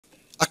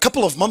A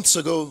couple of months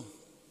ago,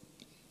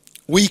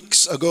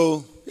 weeks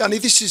ago,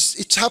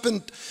 it's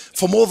happened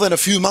for more than a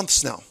few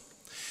months now.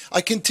 I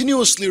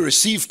continuously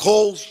receive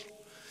calls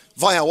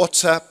via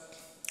WhatsApp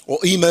or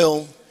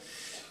email,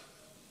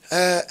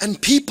 and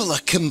people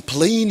are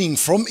complaining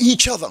from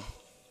each other.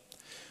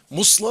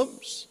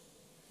 Muslims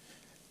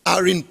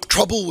are in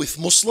trouble with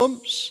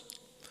Muslims,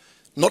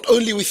 not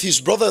only with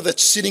his brother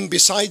that's sitting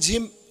beside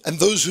him and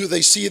those who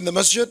they see in the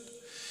masjid.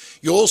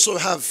 You also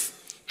have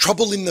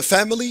trouble in the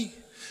family.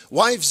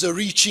 Wives are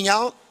reaching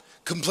out,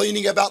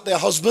 complaining about their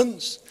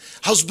husbands.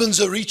 Husbands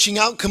are reaching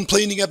out,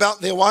 complaining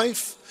about their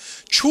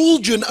wife.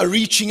 Children are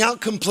reaching out,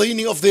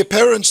 complaining of their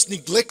parents'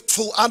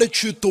 neglectful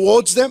attitude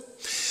towards them.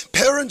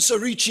 Parents are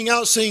reaching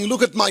out saying,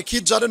 look at my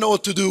kids, I don't know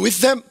what to do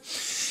with them.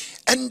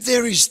 And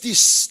there is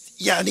this,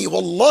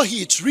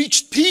 wallahi, it's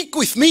reached peak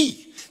with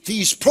me.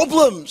 These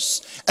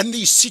problems and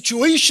these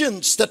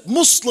situations that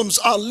Muslims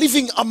are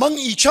living among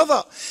each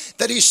other,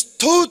 that is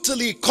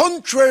totally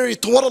contrary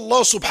to what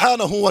Allah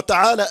subhanahu wa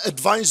ta'ala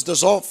advised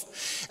us of.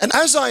 And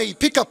as I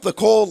pick up the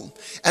call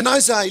and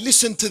as I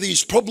listen to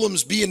these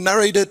problems being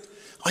narrated,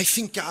 I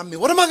think,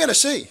 what am I going to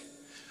say?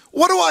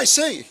 What do I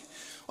say?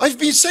 I've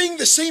been saying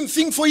the same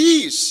thing for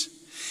years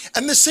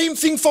and the same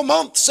thing for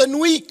months and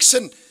weeks.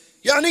 And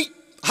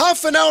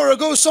half an hour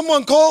ago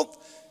someone called,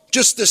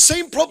 just the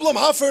same problem.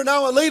 Half an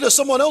hour later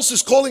someone else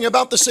is calling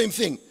about the same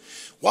thing.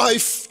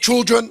 Wife,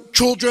 children,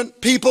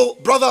 people,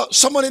 brother,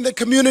 someone in the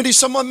community,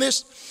 someone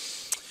this.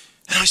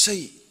 And I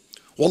say,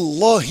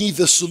 wallahi,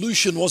 the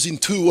solution was in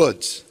 2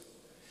 words.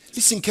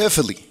 Listen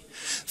carefully.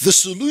 The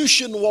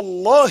solution,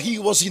 wallahi,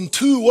 was in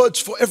 2 words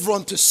for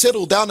everyone to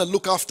settle down and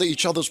look after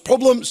each other's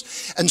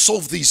problems and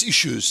solve these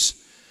issues.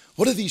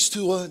 What are these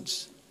 2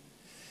 words?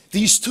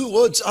 These 2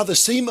 words are the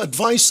same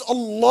advice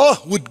Allah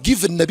would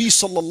give in Nabi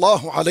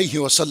sallallahu alayhi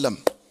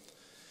wasallam.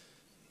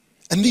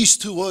 And these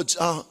 2 words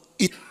are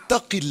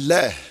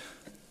ittaqillah.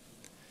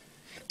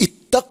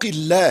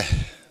 Ittaqillah.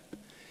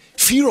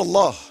 Fear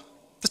Allah.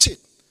 That's it.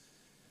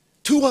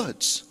 2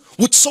 words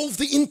would solve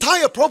the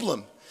entire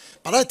problem.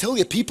 But I tell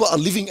you, people are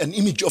living an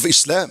image of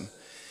Islam.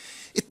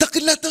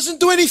 Ittaqillah doesn't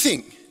do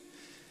anything.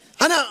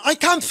 And I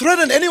can't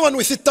threaten anyone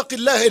with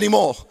ittaqillah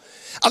anymore.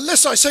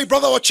 Unless I say,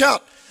 brother, watch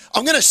out.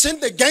 I'm going to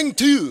send a gang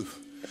to you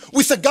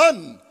with a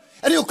gun.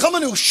 And he'll come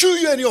and he'll shoot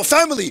you and your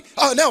family.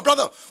 Oh, now,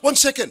 brother, 1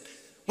 second.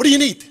 What do you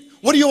need?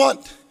 What do you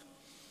want?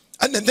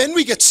 And then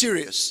we get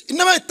serious.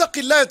 Innama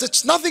ittaqillah,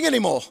 that's nothing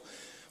anymore.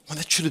 Well,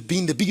 that should have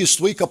been the biggest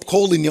wake-up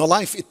call in your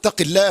life.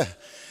 Ittaqillah.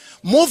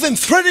 More than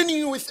threatening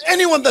you with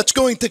anyone that's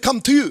going to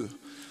come to you.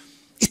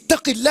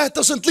 Ittaqillah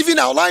doesn't live in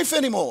our life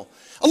anymore.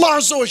 Allah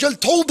Azza wa Jal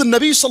told the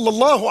Nabi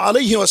sallallahu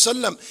alayhi wa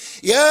sallam,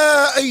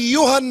 Ya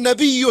ayyuhan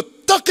nabiyyu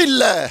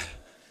ittaqillah.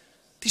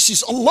 This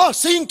is Allah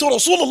saying to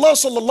Rasulullah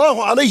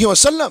sallallahu alayhi wa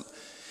sallam.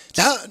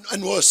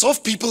 And worse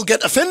off, people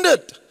get offended.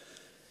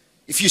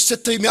 If you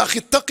said to him, Ya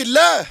akhi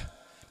ittaqillah,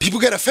 people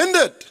get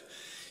offended.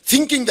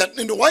 Thinking that,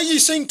 why are you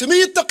saying to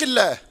me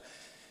ittaqillah?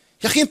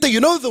 Ya akhi,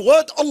 you know the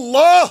word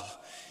Allah,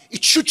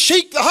 it should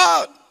shake the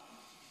heart.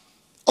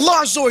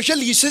 Allah Azza wa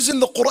Jalla, He says in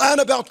the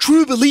Quran about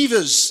true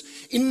believers,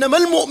 إِنَّمَا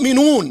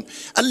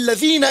الْمُؤْمِنُونَ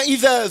الَّذِينَ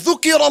إِذَا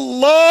ذُكِرَ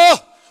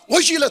اللَّهُ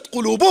وَجِلَتْ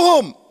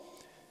قُلُوبُهُمْ.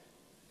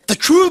 The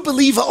true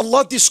believer,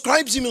 Allah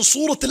describes him in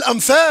Surah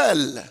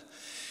Al-Anfal.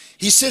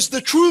 He says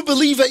the true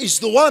believer is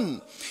the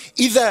one,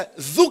 إِذَا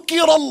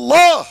ذُكِرَ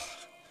اللَّهُ.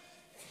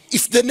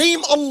 If the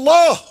name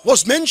Allah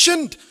was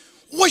mentioned,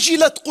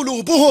 وَجِلَتْ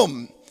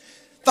قُلُوبُهُمْ.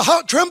 The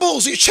heart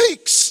trembles, it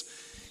shakes.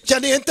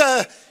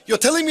 You're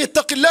telling me,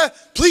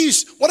 ittaqillah,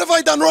 please, what have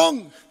I done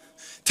wrong?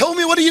 Tell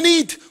me, what do you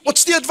need?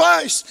 What's the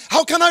advice?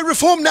 How can I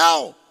reform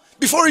now,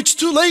 before it's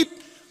too late?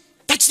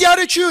 That's the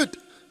attitude.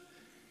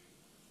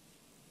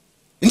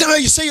 And now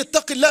you say,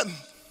 ittaqillah.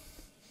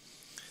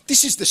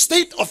 This is the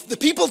state of the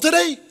people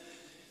today.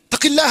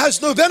 Ittaqillah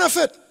has no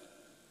benefit.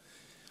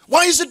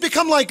 Why has it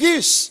become like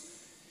this?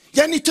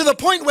 To the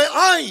point where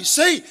I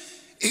say,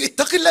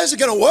 ittaqillah, is it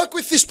going to work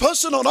with this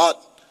person or not?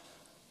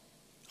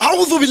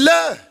 A'udhu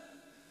billah.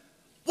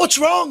 What's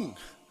wrong?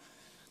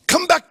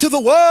 Come back to the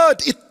word,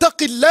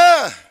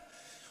 ittaqillah.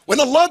 When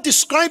Allah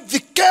described the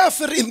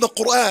kafir in the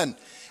Quran,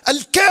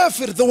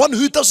 al-kafir, the one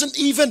who doesn't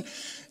even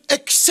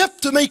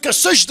accept to make a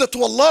sajda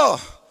to Allah.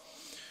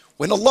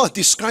 When Allah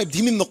described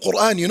him in the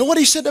Quran, you know what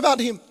He said about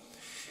him?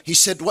 He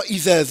said,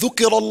 وَإِذَا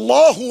ذُكِرَ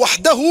اللَّهُ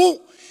وَحْدَهُ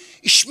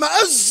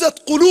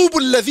اشْمَأَزَّتْ قُلُوبُ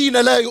الَّذِينَ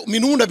لَا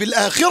يُؤْمِنُونَ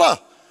بِالْآخِرَةِ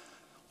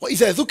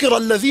وَإِذَا ذُكِرَ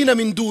الَّذِينَ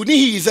مِن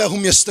دُونِهِ إِذَا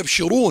هُمْ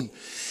يَسْتَبْشِرُونَ.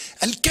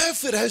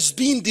 Al-Kafir has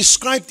been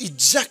described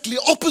exactly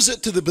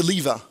opposite to the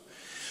believer.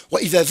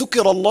 وَإِذَا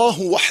ذُكِرَ اللَّهُ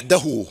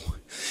وَحْدَهُ.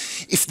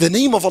 If the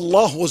name of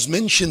Allah was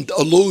mentioned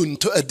alone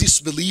to a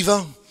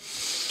disbeliever,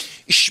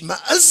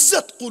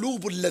 اشْمَأَزَّتْ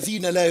قُلُوبُ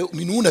الَّذِينَ لَا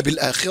يُؤْمِنُونَ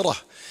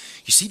بِالْآخِرَةِ.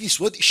 You see this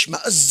word,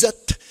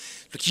 اشْمَأَزَّتْ?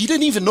 Look, you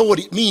don't even know what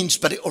it means,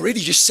 but it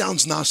already just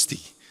sounds nasty.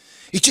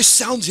 It just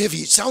sounds heavy,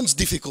 it sounds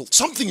difficult.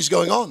 Something is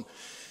going on.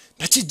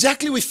 That's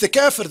exactly with the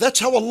kafir. That's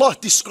how Allah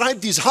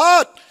described his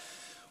heart.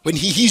 When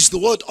he hears the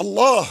word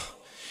Allah,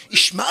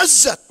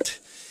 ishma'azzat,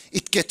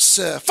 it gets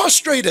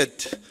frustrated,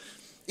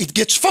 it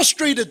gets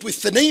frustrated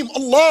with the name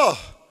Allah.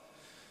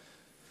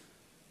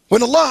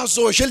 When Allah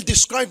Azza wa Jal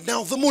described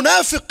now the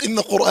munafiq in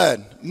the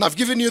Quran, and I've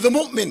given you the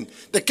mu'min,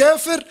 the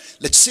kafir,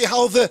 let's see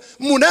how the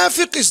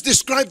munafiq is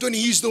described when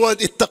he used the word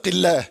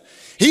ittaqillah.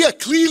 Here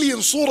clearly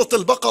in Surah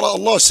Al-Baqarah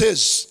Allah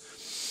says,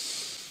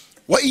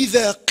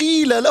 وَإِذَا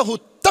قِيلَ لَهُ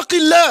اتَّقِ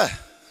اللَّهِ.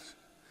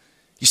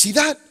 You see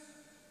that?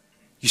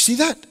 You see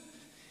that?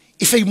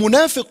 If a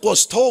munafiq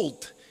was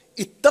told,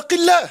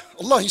 ittaqillah,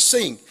 Allah is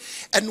saying,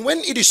 and when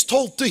it is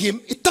told to him,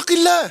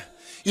 ittaqillah,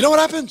 you know what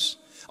happens?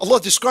 Allah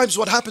describes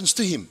what happens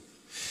to him.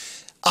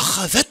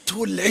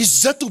 أخذته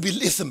العزة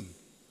بالإثم.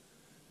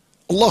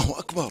 Allahu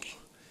Akbar.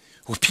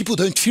 Well, people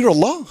don't fear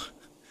Allah.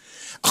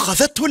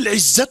 أخذته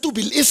العزة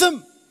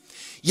بالإثم.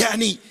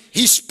 يعني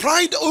his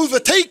pride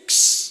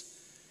overtakes.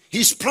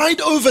 His pride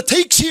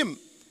overtakes him.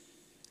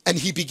 And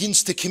he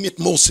begins to commit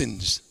more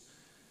sins.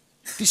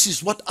 This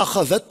is what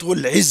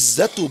أخذته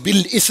العزة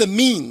بالإثم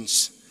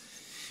means.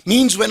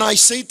 Means when I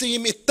say to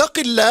him,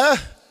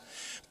 ittaqillah,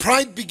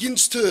 pride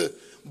begins to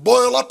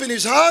boil up in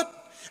his heart.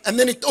 And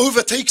then it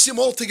overtakes him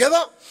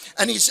altogether,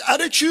 and his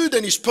attitude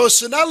and his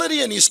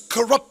personality and his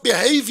corrupt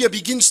behavior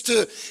begins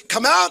to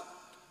come out,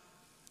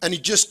 and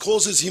it just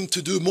causes him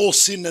to do more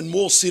sin and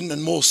more sin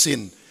and more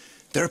sin.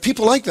 There are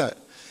people like that.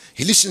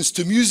 He listens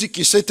to music,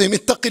 you say to him,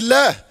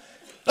 ittaqillah,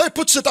 he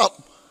puts it up.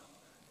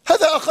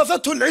 هذا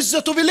أخذته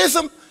العزة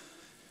بالإثم.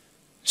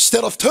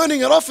 Instead of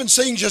turning it off and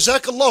saying,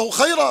 Jazakallahu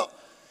khaira,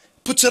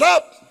 puts it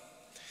up.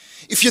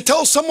 If you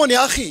tell someone,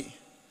 Ya akhi,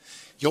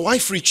 your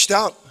wife reached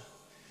out,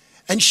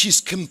 and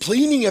she's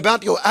complaining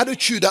about your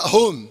attitude at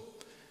home,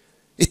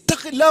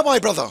 ittaqillah, my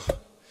brother.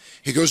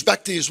 He goes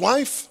back to his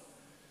wife.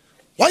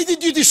 Why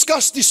did you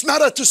discuss this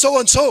matter to so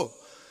and so?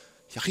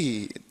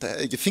 You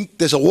think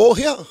there's a war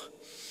here?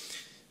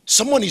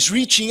 Someone is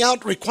reaching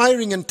out,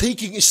 requiring and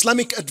taking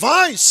Islamic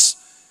advice,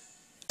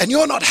 and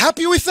you're not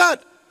happy with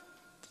that?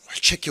 Well,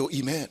 check your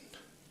iman.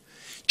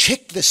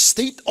 Check the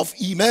state of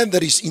iman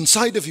that is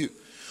inside of you.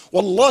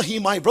 Wallahi,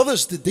 my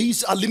brothers, the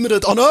days are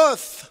limited on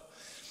earth.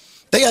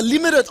 They are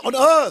limited on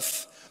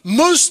earth.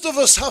 Most of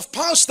us have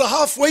passed the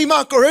halfway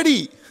mark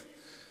already.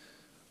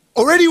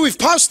 Already we've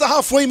passed the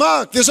halfway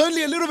mark. There's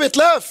only a little bit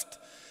left.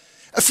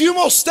 A few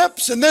more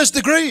steps and there's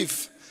the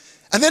grave.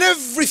 And then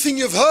everything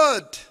you've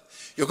heard,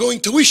 you're going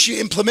to wish you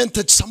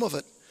implemented some of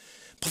it.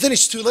 But then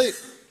it's too late.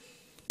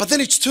 But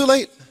then it's too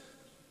late.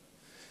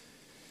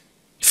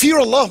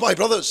 Fear Allah, my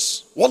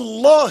brothers.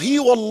 Wallahi,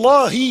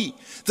 wallahi.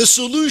 The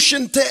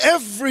solution to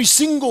every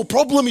single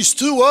problem is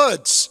two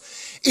words.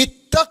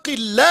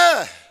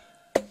 Ittaqillah.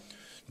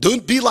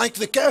 Don't be like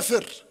the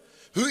kafir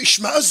who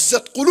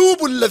ishma'azzat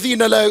qulubul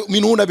ladhina la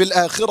yu'minuna bil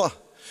akhirah.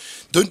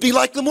 Don't be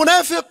like the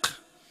munafiq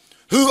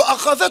who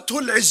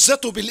akhadhathu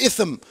al-izzatu bil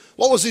itham.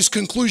 What was his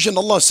conclusion?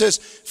 Allah says,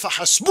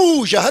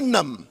 فَحَسْبُهُ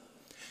جَهَنَّمْ.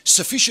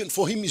 Sufficient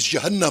for him is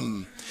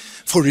Jahannam.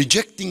 For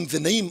rejecting the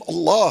name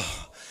Allah,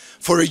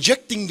 for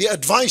rejecting the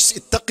advice,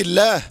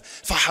 ittaqillah.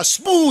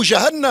 فَحَسْبُهُ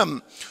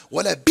جَهَنَّمْ.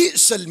 وَلَا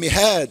بِئْسَ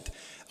الْمِهَادِ.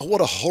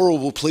 What a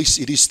horrible place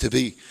it is to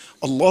be.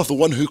 Allah, the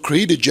one who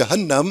created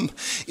Jahannam,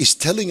 is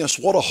telling us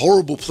what a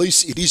horrible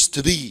place it is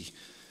to be.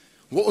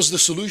 What was the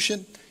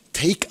solution?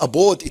 Take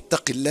aboard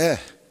ittaqillah.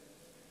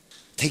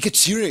 Take it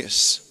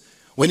serious.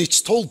 When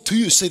it's told to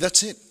you, say,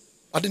 that's it.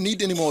 I don't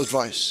need any more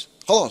advice.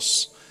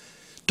 Khalas.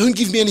 Don't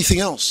give me anything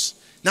else.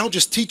 Now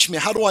just teach me,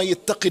 how do I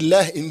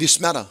ittaqillah in this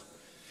matter?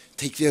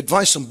 Take the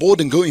advice on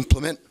board and go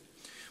implement.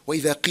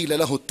 وَإِذَا قِيلَ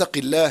لَهُ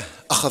اتَّقِ اللَّهِ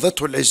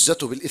أَخَذَتْهُ الْعِزَّةُ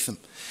بِالْإِثْمِ.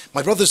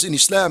 My brothers in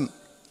Islam,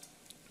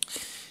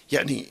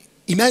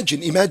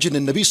 imagine the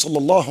Nabi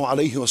sallallahu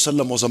alayhi wa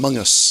sallam was among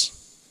us.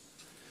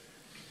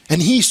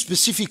 And he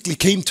specifically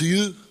came to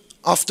you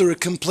after a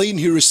complaint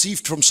he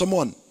received from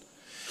someone.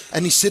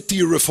 And he said to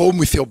you, reform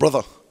with your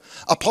brother.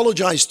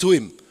 Apologize to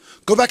him.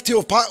 Go back to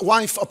your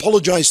wife,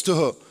 apologize to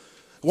her.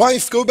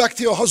 Wife, go back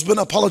to your husband,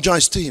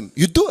 apologize to him.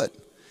 You do it.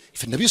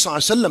 If the Nabi sallallahu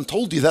alayhi wa sallam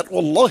told you that,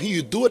 wallahi,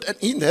 you do it. And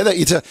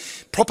it's a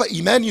proper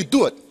iman, you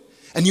do it.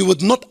 And you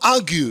would not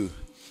argue.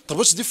 But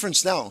what's the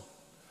difference now?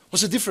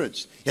 What's the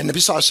difference? Yeah, Nabi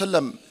sallallahu alayhi wa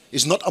sallam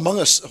is not among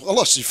us.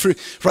 Allah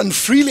says, run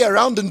freely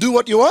around and do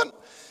what you want.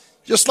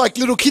 Just like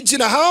little kids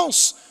in a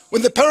house.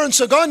 When the parents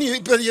are gone,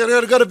 you've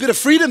got a bit of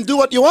freedom, do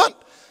what you want.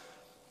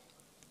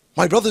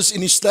 My brothers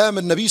in Islam,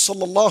 and Nabi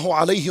sallallahu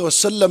alayhi wa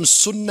sallam's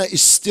sunnah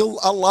is still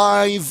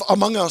alive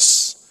among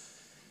us.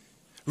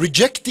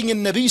 Rejecting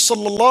in Nabi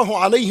sallallahu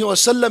alayhi wa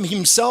sallam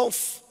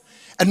himself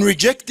and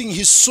rejecting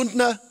his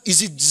sunnah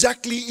is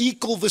exactly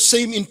equal, the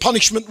same in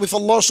punishment with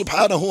Allah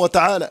subhanahu wa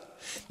ta'ala.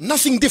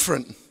 Nothing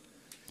different.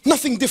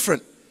 Nothing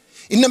different.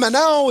 Innama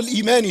now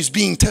al-iman is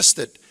being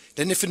tested.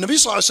 Then if the Nabi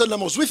sallallahu alayhi wa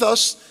sallam was with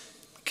us,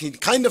 can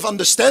kind of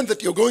understand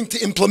that you're going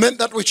to implement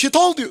that which he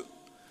told you.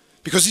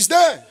 Because he's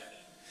there.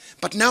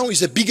 But now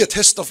is a bigger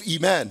test of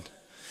iman.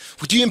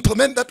 Would you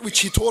implement that which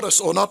he taught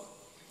us or not?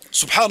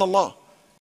 Subhanallah.